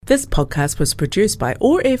This podcast was produced by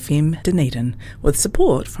OAR FM Dunedin with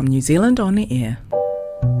support from New Zealand On the Air.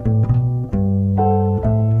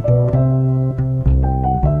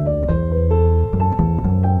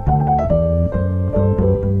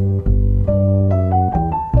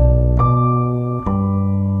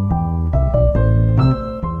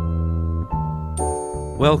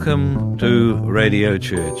 Welcome to Radio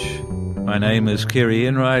Church. My name is Kerry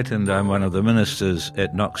Enright and I'm one of the ministers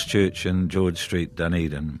at Knox Church in George Street,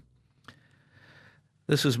 Dunedin.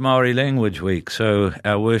 This is Maori Language Week, so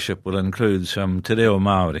our worship will include some te reo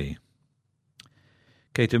Maori.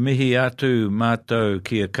 Kei te mihi atu mātou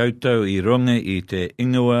kia koutou I runga I te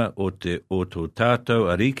ingoa o tō tātou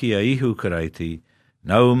ariki a ihu karaiti,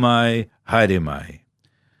 nau mai, haere mai.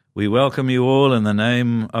 We welcome you all in the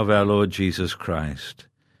name of our Lord Jesus Christ.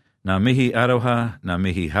 Nā mihi aroha, nā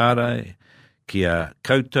mihi harai, kia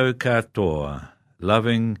koutou katoa,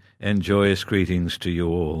 loving and joyous greetings to you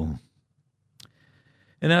all.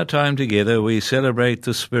 In our time together, we celebrate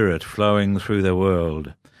the Spirit flowing through the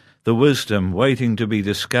world, the wisdom waiting to be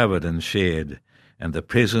discovered and shared, and the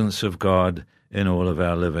presence of God in all of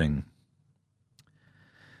our living.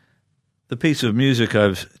 The piece of music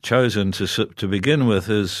I've chosen to begin with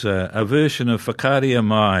is a version of Whakaria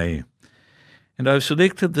Mai, and I've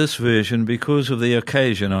selected this version because of the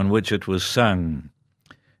occasion on which it was sung.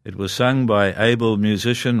 It was sung by able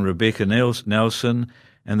musician Rebecca Nelson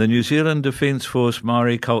and the New Zealand Defence Force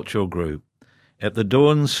Maori Cultural Group at the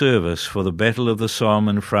dawn service for the Battle of the Somme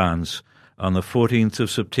in France on the 14th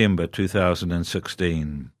of September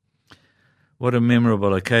 2016. What a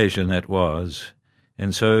memorable occasion that was,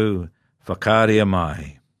 and so Whakaria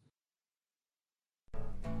Mai.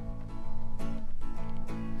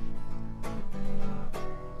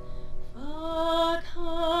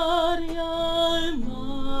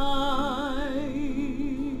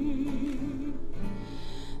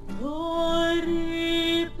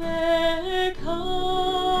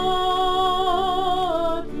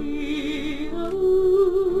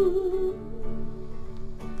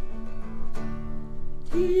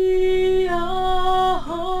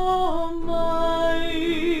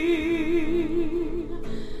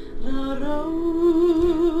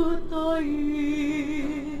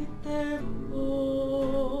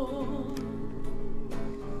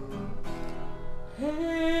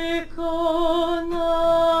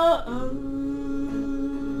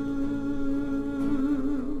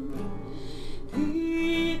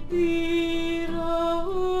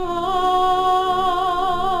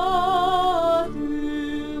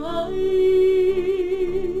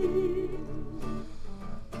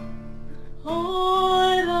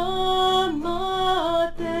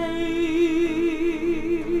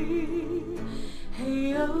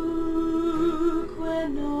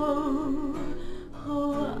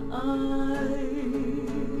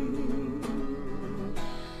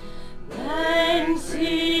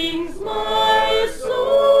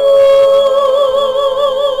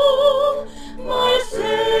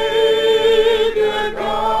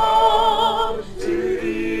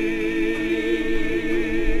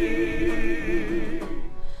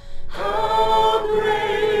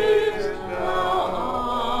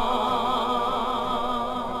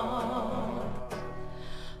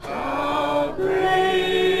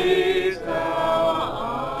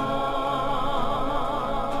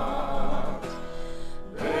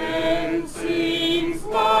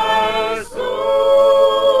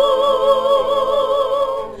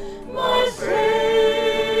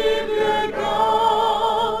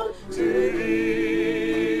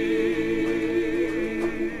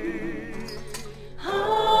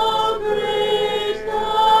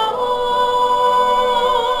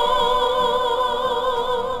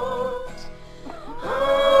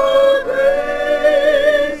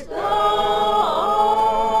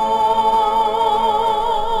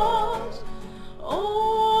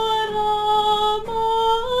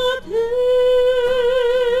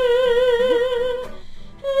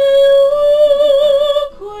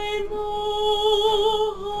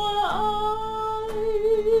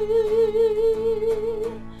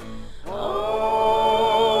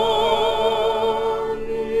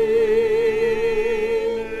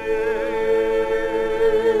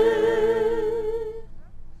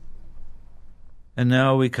 And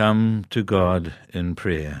now we come to God in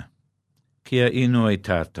prayer. Kia inoi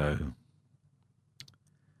tātou.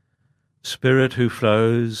 Spirit who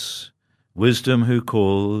flows, wisdom who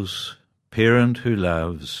calls, parent who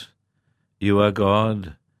loves, you are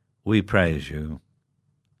God, we praise you.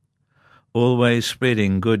 Always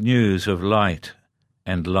spreading good news of light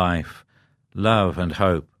and life, love and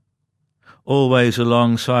hope. Always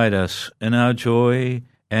alongside us in our joy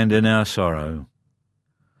and in our sorrow.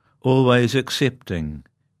 always accepting,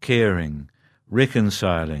 caring,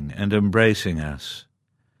 reconciling and embracing us.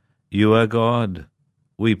 You are God,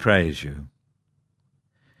 we praise you.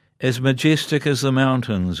 As majestic as the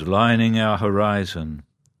mountains lining our horizon,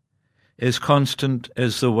 as constant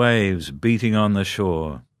as the waves beating on the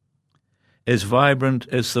shore, as vibrant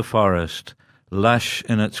as the forest, lush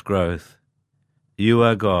in its growth, you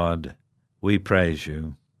are God, we praise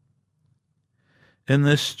you. In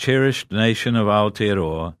this cherished nation of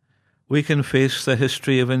Aotearoa, we confess the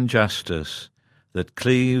history of injustice that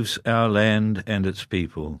cleaves our land and its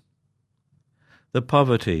people, the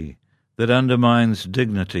poverty that undermines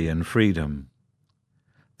dignity and freedom,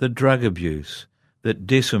 the drug abuse that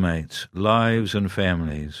decimates lives and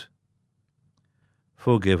families.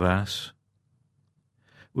 Forgive us.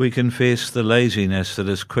 We confess the laziness that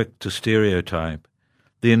is quick to stereotype,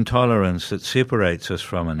 the intolerance that separates us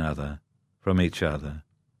from each other.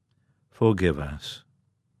 Forgive us.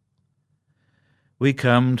 We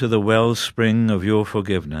come to the wellspring of your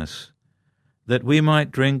forgiveness, that we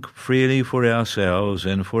might drink freely for ourselves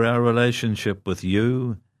and for our relationship with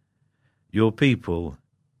you, your people,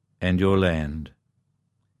 and your land.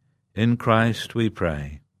 In Christ we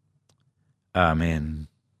pray. Amen.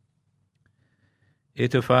 E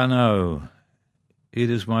te whānau, it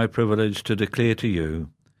is my privilege to declare to you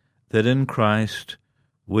that in Christ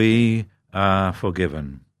we are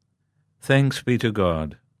forgiven. Thanks be to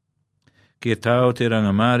God. Kia tau te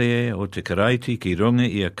rangamare o te karaiti ki runga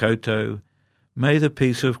I a koutou, may the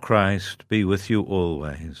peace of Christ be with you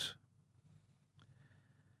always.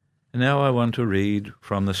 And now I want to read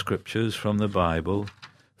from the Scriptures, from the Bible,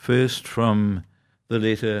 first from the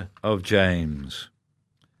letter of James.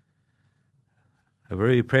 A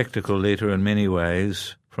very practical letter in many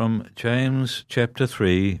ways, from James chapter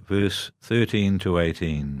 3, verse 13 to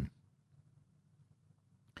 18.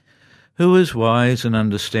 Who is wise and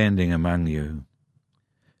understanding among you?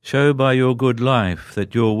 Show by your good life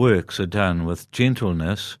that your works are done with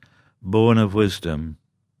gentleness, born of wisdom.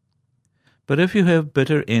 But if you have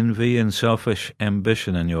bitter envy and selfish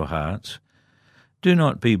ambition in your hearts, do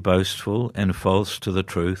not be boastful and false to the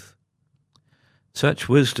truth. Such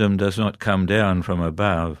wisdom does not come down from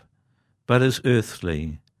above, but is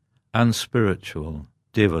earthly, unspiritual,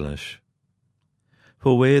 devilish.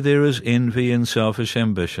 For where there is envy and selfish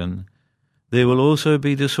ambition, there will also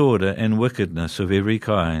be disorder and wickedness of every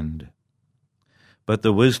kind. But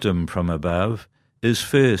the wisdom from above is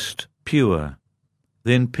first pure,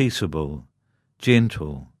 then peaceable,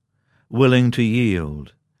 gentle, willing to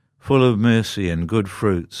yield, full of mercy and good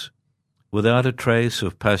fruits, without a trace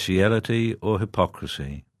of partiality or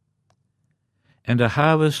hypocrisy. And a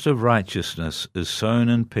harvest of righteousness is sown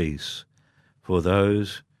in peace for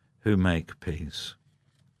those who make peace.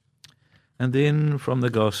 And then from the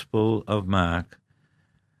Gospel of Mark,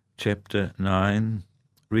 chapter 9,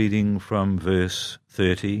 reading from verse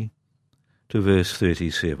 30 to verse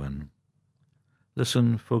 37.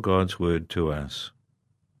 Listen for God's word to us.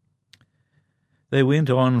 They went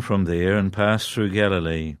on from there and passed through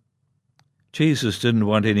Galilee. Jesus didn't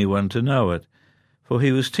want anyone to know it, for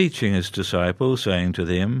he was teaching his disciples, saying to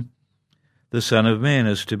them, "The Son of Man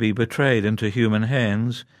is to be betrayed into human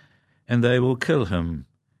hands, and they will kill him,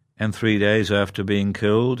 and 3 days after being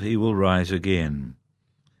killed he will rise again."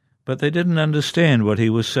 But they didn't understand what he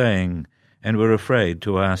was saying, and were afraid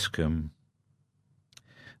to ask him.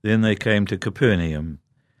 Then they came to Capernaum,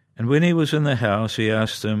 and when he was in the house he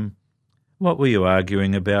asked them, "What were you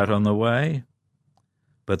arguing about on the way?"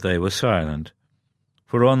 But they were silent,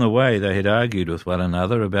 for on the way they had argued with one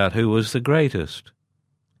another about who was the greatest.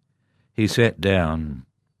 He sat down,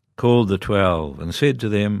 called the 12, and said to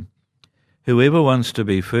them, "Whoever wants to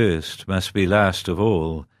be first must be last of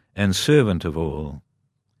all and servant of all."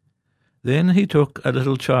 Then he took a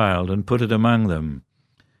little child and put it among them,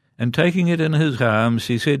 and taking it in his arms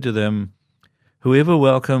he said to them, "Whoever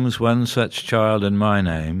welcomes one such child in my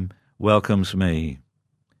name welcomes me,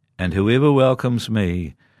 and whoever welcomes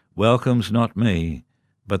me welcomes not me,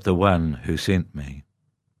 but the one who sent me."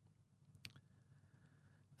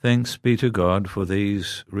 Thanks be to God for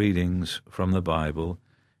these readings from the Bible,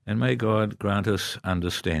 and may God grant us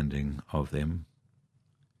understanding of them.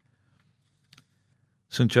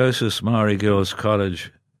 St. Joseph's Maori Girls'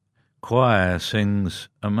 College Choir sings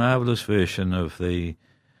a marvellous version of the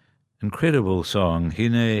incredible song,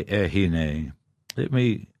 Hine e Hine. Let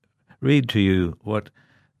me read to you what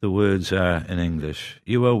the words are in English.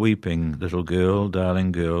 You are weeping, little girl,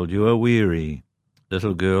 darling girl. You are weary,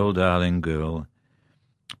 little girl, darling girl.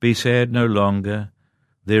 Be sad no longer.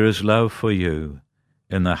 There is love for you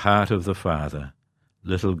in the heart of the Father,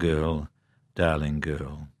 little girl, darling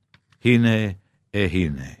girl. Hine e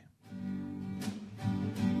Hine.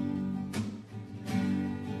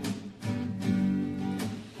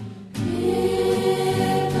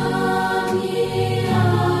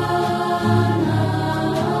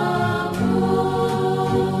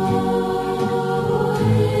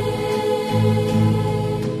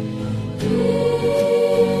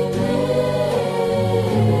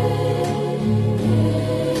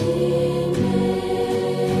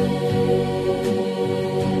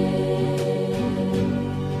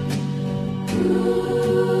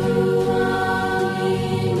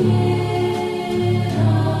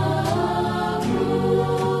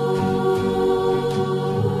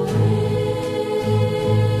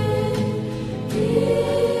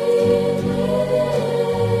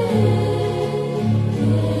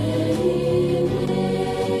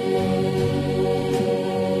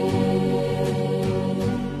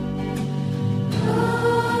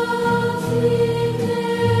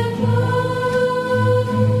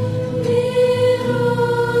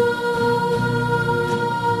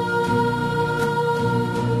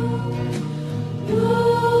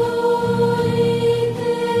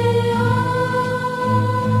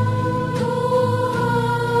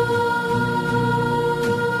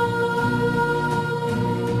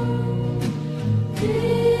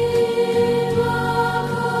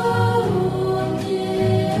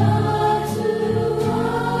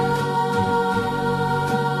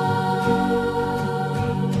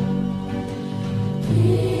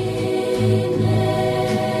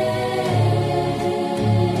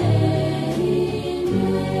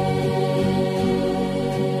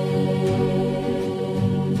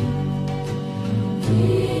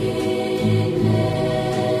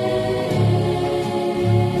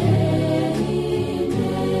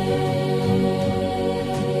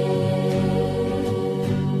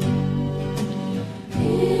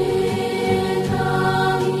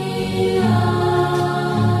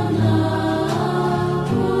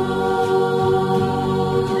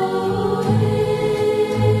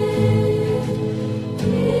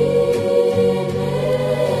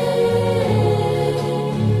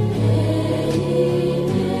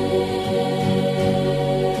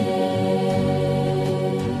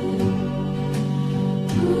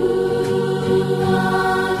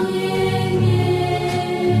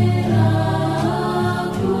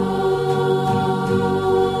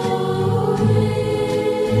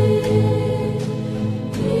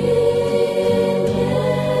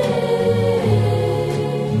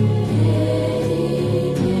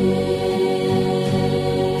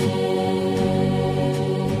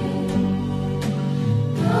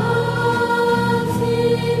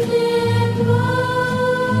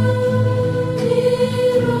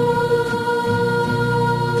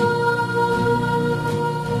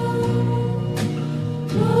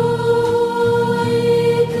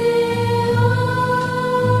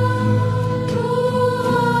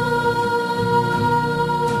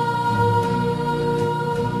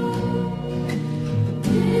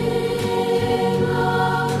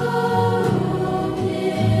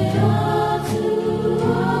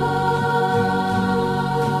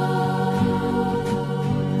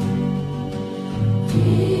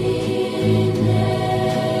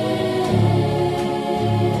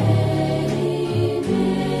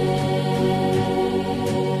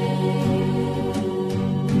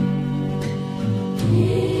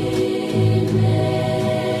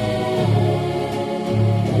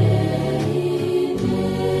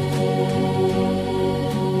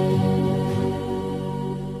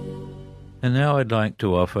 And now I'd like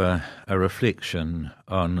to offer a reflection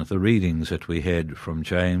on the readings that we had from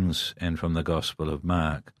James and from the Gospel of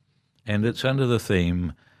Mark, and it's under the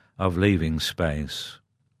theme of leaving space.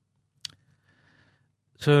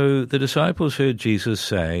 So the disciples heard Jesus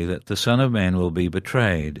say that the Son of Man will be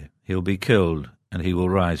betrayed, he'll be killed, and he will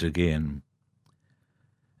rise again.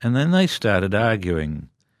 And then they started arguing,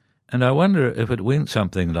 and I wonder if it went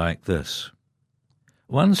something like this.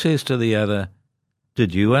 One says to the other,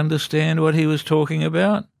 "Did you understand what he was talking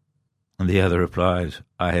about?" And the other replies,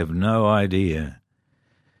 "I have no idea.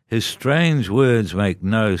 His strange words make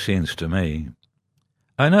no sense to me.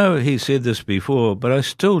 I know he said this before, but I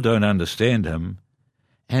still don't understand him.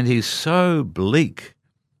 And he's so bleak.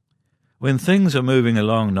 When things are moving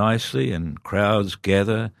along nicely and crowds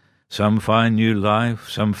gather, some find new life,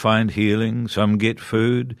 some find healing, some get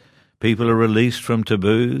food, people are released from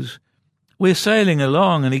taboos. We're sailing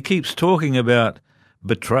along and he keeps talking about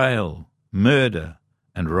betrayal, murder,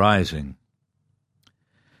 and rising."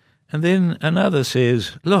 And then another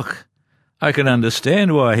says, "Look, I can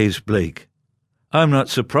understand why he's bleak. I'm not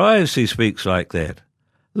surprised he speaks like that.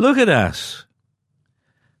 Look at us.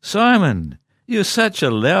 Simon, you're such a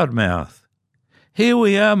loudmouth. Here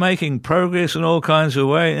we are making progress in all kinds of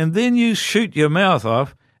ways, and then you shoot your mouth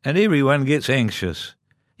off and everyone gets anxious.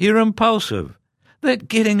 You're impulsive. That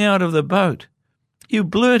getting out of the boat. You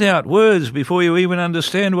blurt out words before you even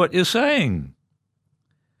understand what you're saying."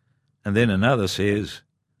 And then another says,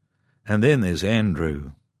 and then there's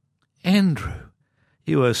Andrew. "Andrew,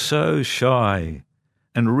 you are so shy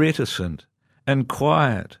and reticent and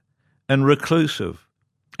quiet and reclusive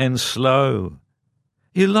and slow.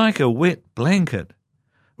 You're like a wet blanket.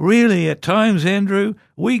 Really, at times, Andrew,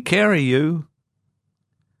 we carry you."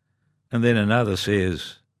 And then another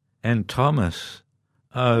says, "And Thomas,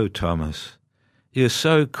 oh Thomas, you're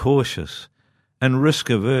so cautious and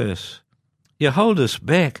risk-averse. You hold us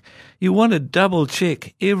back. You want to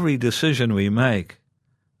double-check every decision we make.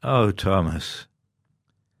 Oh, Thomas."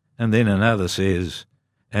 And then another says,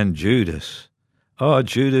 "And Judas. Oh,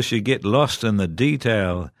 Judas, you get lost in the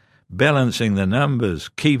detail, balancing the numbers,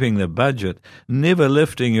 keeping the budget, never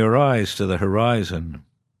lifting your eyes to the horizon."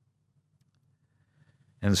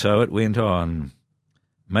 And so it went on,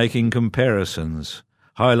 making comparisons,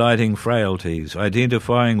 highlighting frailties,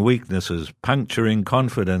 identifying weaknesses, puncturing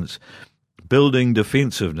confidence, building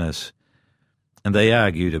defensiveness, and they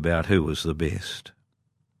argued about who was the best.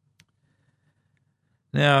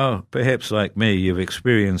 Now, perhaps like me, you've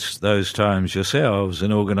experienced those times yourselves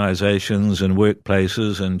in organisations and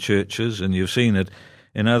workplaces and churches, and you've seen it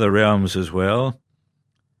in other realms as well.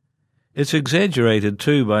 It's exaggerated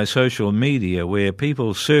too by social media, where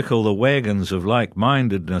people circle the wagons of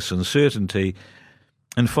like-mindedness and certainty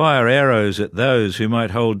and fire arrows at those who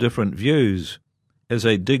might hold different views as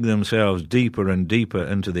they dig themselves deeper and deeper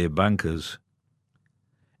into their bunkers.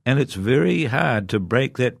 And it's very hard to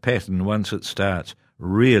break that pattern once it starts,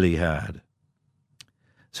 really hard.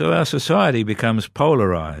 So our society becomes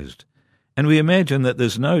polarised, and we imagine that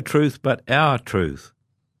there's no truth but our truth,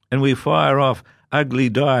 and we fire off ugly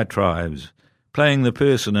diatribes, playing the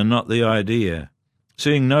person and not the idea,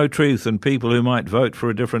 seeing no truth in people who might vote for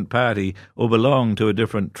a different party or belong to a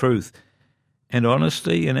different truth. And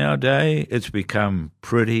honestly, in our day, it's become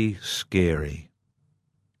pretty scary.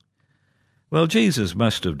 Well, Jesus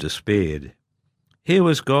must have despaired. Here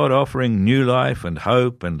was God offering new life and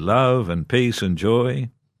hope and love and peace and joy.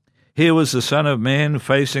 Here was the Son of Man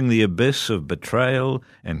facing the abyss of betrayal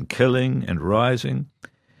and killing and rising.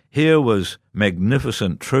 Here was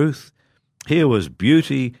magnificent truth. Here was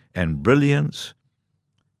beauty and brilliance.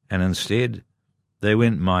 And instead, they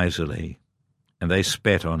went miserly, and they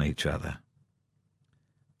spat on each other.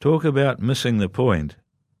 Talk about missing the point.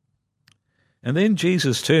 And then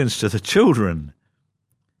Jesus turns to the children,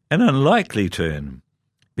 an unlikely turn,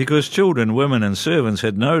 because children, women and servants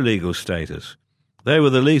had no legal status. They were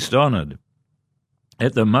the least honoured.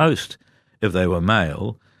 At the most, if they were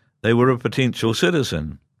male, they were a potential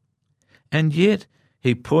citizen. And yet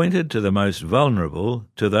he pointed to the most vulnerable,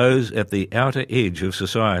 to those at the outer edge of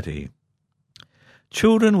society.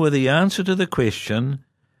 Children were the answer to the question,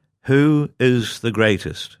 who is the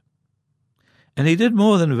greatest? And he did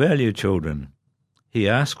more than value children. He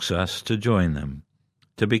asks us to join them,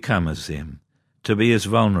 to become as them, to be as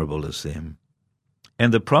vulnerable as them.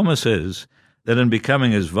 And the promise is that in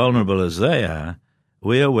becoming as vulnerable as they are,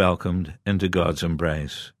 we are welcomed into God's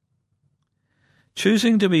embrace.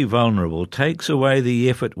 Choosing to be vulnerable takes away the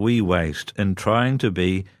effort we waste in trying to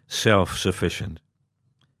be self-sufficient.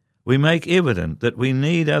 We make evident that we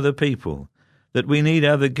need other people, that we need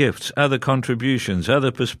other gifts, other contributions,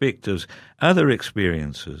 other perspectives, other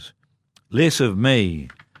experiences. Less of me,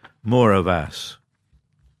 more of us.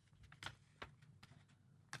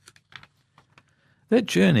 That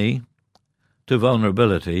journey to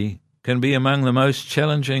vulnerability can be among the most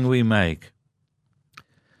challenging we make.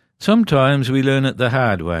 Sometimes we learn it the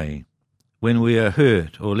hard way, when we are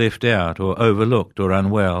hurt or left out or overlooked or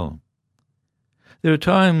unwell. There are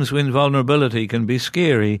times when vulnerability can be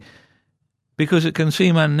scary because it can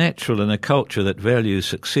seem unnatural in a culture that values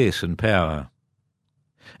success and power.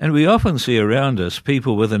 And we often see around us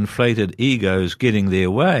people with inflated egos getting their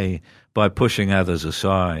way by pushing others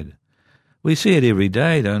aside. We see it every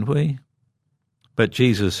day, don't we? But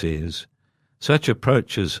Jesus says, such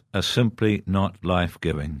approaches are simply not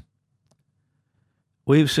life-giving.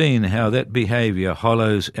 We've seen how that behaviour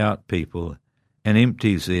hollows out people and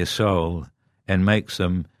empties their soul and makes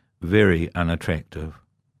them very unattractive,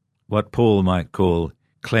 what Paul might call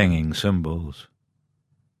clanging cymbals.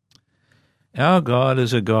 Our God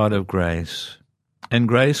is a God of grace, and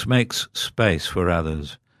grace makes space for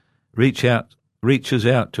others, reaches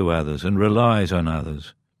out to others and relies on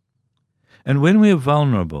others. And when we're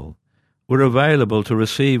vulnerable, we're available to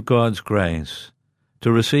receive God's grace,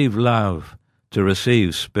 to receive love, to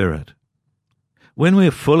receive spirit. When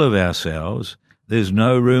we're full of ourselves, there's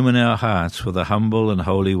no room in our hearts for the humble and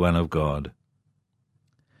holy one of God.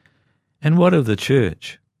 And what of the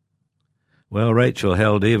church? Well, Rachel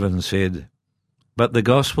Held Evans said, but the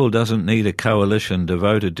gospel doesn't need a coalition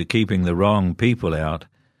devoted to keeping the wrong people out.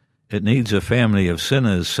 It needs a family of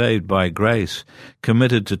sinners saved by grace,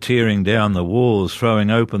 committed to tearing down the walls,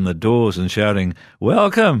 throwing open the doors and shouting,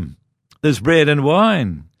 welcome, there's bread and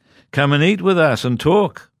wine. Come and eat with us and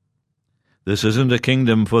talk. This isn't a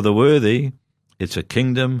kingdom for the worthy, it's a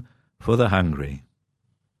kingdom for the hungry.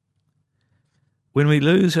 When we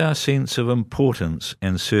lose our sense of importance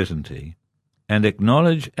and certainty and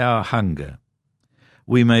acknowledge our hunger,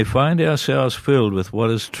 we may find ourselves filled with what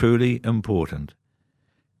is truly important,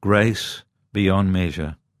 grace beyond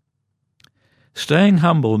measure. Staying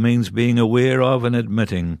humble means being aware of and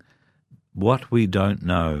admitting what we don't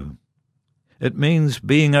know. It means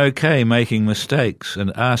being okay making mistakes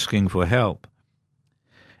and asking for help.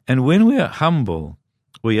 And when we are humble,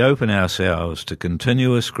 we open ourselves to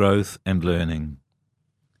continuous growth and learning.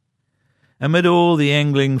 Amid all the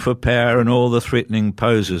angling for power and all the threatening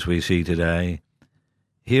poses we see today,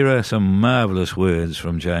 here are some marvellous words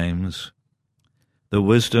from James. The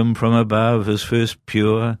wisdom from above is first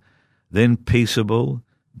pure, then peaceable,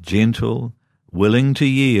 gentle, willing to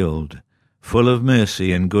yield, full of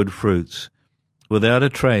mercy and good fruits, without a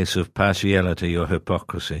trace of partiality or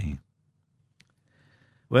hypocrisy.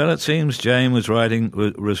 Well, it seems James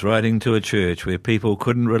was writing to a church where people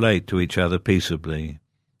couldn't relate to each other peaceably.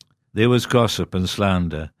 There was gossip and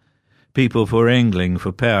slander, people angling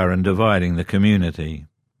for power and dividing the community.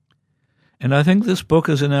 And I think this book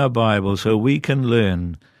is in our Bible so we can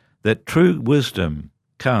learn that true wisdom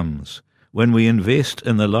comes when we invest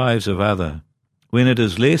in the lives of others, when it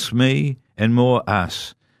is less me and more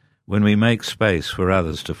us, when we make space for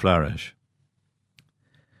others to flourish.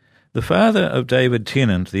 The father of David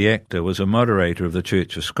Tennant, the actor, was a moderator of the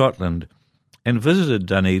Church of Scotland and visited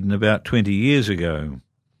Dunedin about 20 years ago.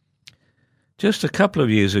 Just a couple of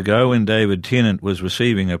years ago, when David Tennant was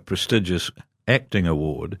receiving a prestigious acting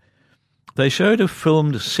award, they showed a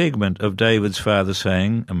filmed segment of David's father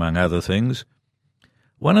saying, among other things,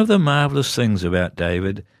 one of the marvellous things about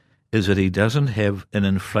David is that he doesn't have an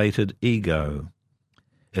inflated ego.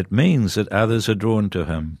 It means that others are drawn to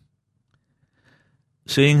him.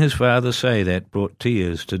 Seeing his father say that brought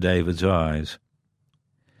tears to David's eyes.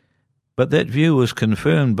 But that view was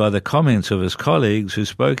confirmed by the comments of his colleagues who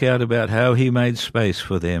spoke out about how he made space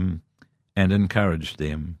for them and encouraged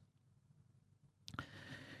them.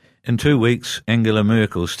 In 2 weeks, Angela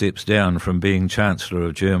Merkel steps down from being Chancellor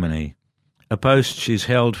of Germany, a post she's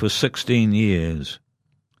held for 16 years.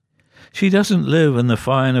 She doesn't live in the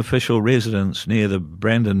fine official residence near the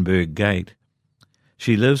Brandenburg Gate.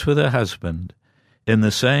 She lives with her husband in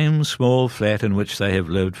the same small flat in which they have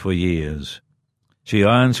lived for years. She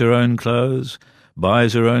irons her own clothes,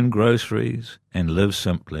 buys her own groceries, and lives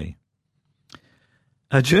simply.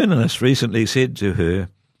 A journalist recently said to her,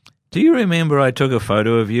 "Do you remember I took a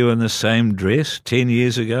photo of you in the same dress 10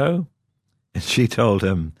 years ago?" And she told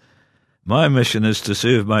him, "My mission is to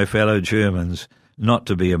serve my fellow Germans, not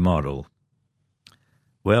to be a model."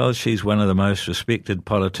 Well, she's one of the most respected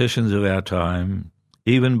politicians of our time,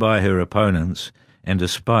 even by her opponents, and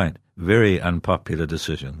despite very unpopular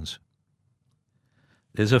decisions.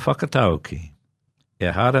 There's a whakatauki. E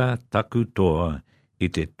hara taku toa, I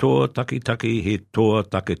te toa takitaki he toa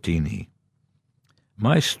takitini.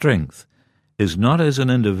 My strength is not as an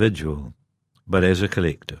individual, but as a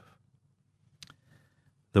collective.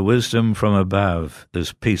 The wisdom from above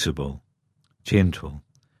is peaceable, gentle,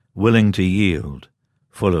 willing to yield,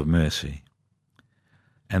 full of mercy.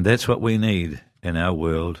 And that's what we need in our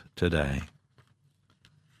world today.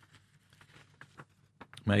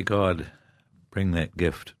 May God bring that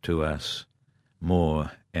gift to us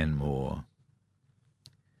more and more.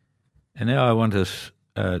 And now I want us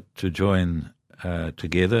to join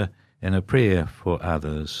together in a prayer for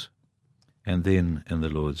others, and then in the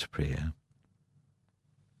Lord's Prayer.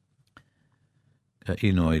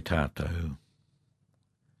 Inoi tātou.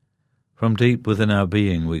 From deep within our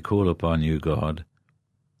being we call upon you, God,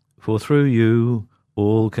 for through you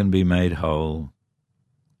all can be made whole.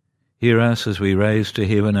 Hear us as we raise to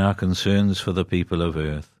heaven our concerns for the people of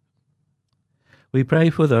earth. We pray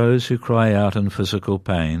for those who cry out in physical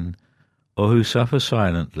pain, or who suffer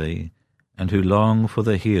silently, and who long for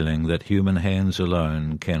the healing that human hands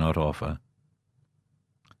alone cannot offer.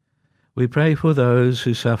 We pray for those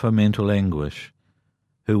who suffer mental anguish,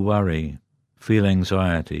 who worry, feel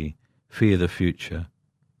anxiety, fear the future,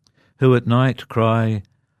 who at night cry,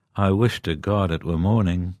 I wish to God it were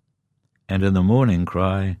morning, and in the morning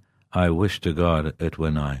cry, I wish to God it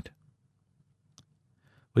were night.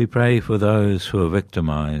 We pray for those who are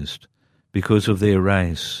victimized because of their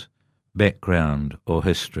race, background or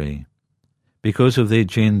history, because of their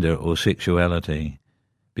gender or sexuality,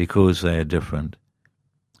 because they are different,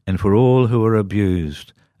 and for all who are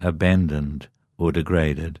abused, abandoned, or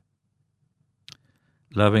degraded.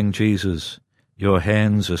 Loving Jesus, your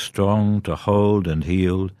hands are strong to hold and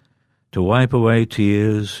heal, to wipe away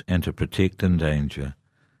tears and to protect in danger.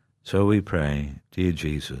 So we pray, dear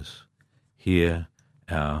Jesus, hear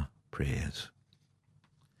our prayers.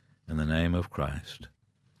 In the name of Christ,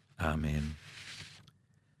 Amen.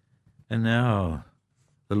 And now,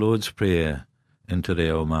 the Lord's Prayer in Te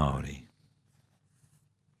Reo Maori.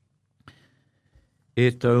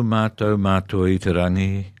 E tau mātou i te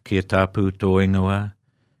rangi, kia tapu tō ingoa,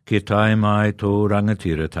 kia tai mai tō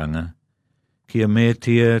rangatiratanga, kia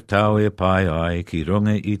metia tau e pai ai ki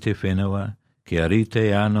runga i te whenua, kia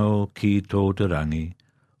rite anō ki tō te rangi,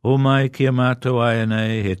 o mai kia mātou ai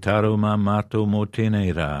nei he taro mā mātou mō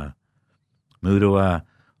tēnei rā. Murua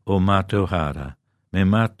o mātou hara, me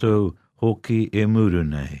mātou hoki e muru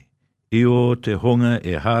nei, i o te honga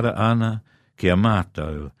e hara ana, kia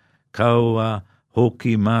mātou, kaua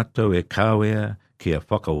hoki mātou e kawea, kia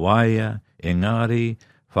whakawaia, engari,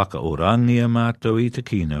 whakaorangia mātou i te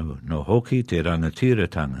kino, no hoki te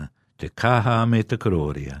rangatiratanga, te kaha me te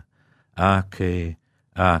kororia. Ake,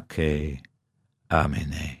 ake,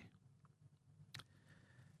 amene.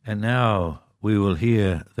 And now we will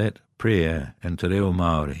hear that prayer in Te Reo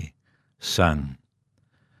Maori, sung.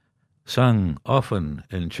 Sung often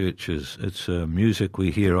in churches. It's music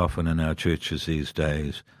we hear often in our churches these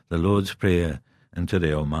days, the Lord's Prayer in Te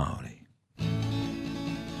Reo Maori. Yeah.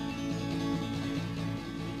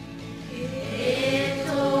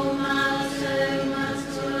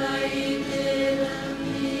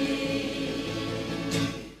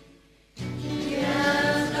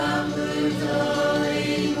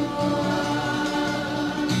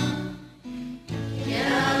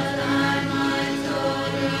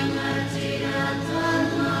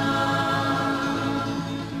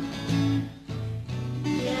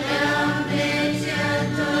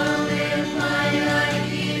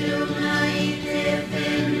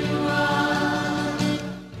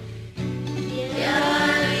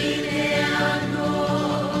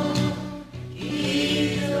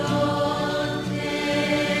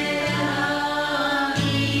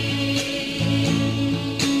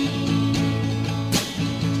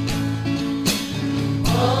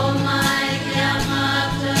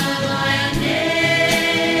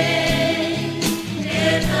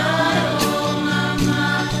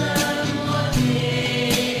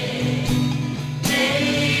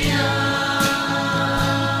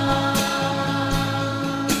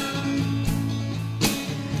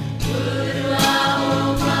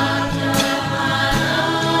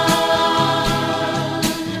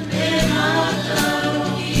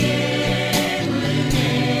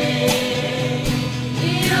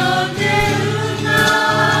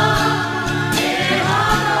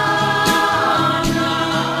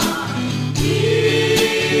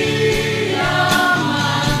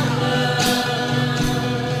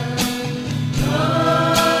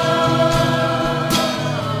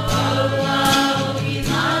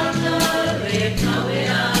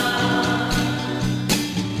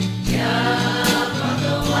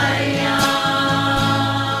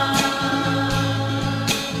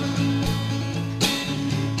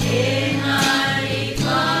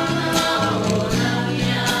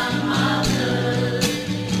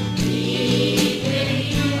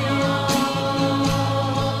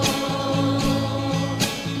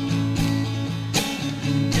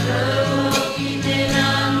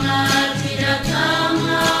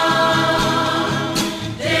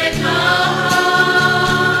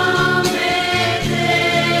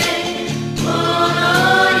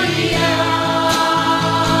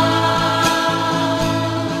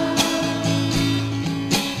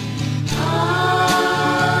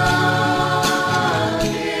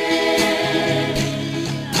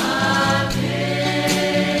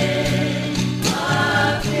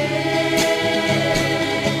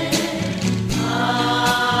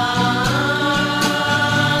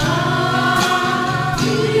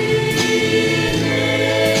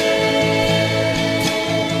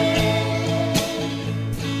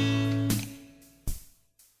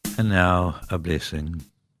 now a blessing.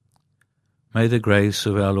 May the grace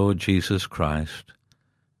of our Lord Jesus Christ,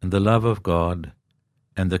 and the love of God,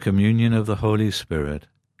 and the communion of the Holy Spirit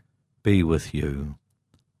be with you,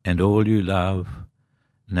 and all you love,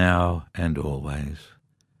 now and always.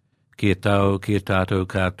 Kia tau, kia tātou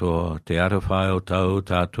katoa, te arawhai o tau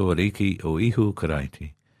tātou riki o ihu karaiti,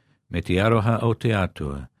 me te aroha o te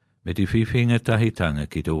atua, me te whiwhinga tahitanga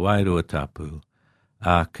ki te wairua tapu,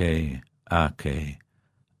 ake, ake,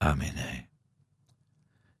 amene.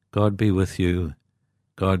 God be with you,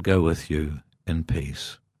 God go with you in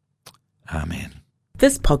peace. Amen.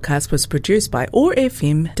 This podcast was produced by OAR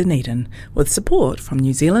FM Dunedin with support from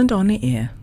New Zealand On the Air.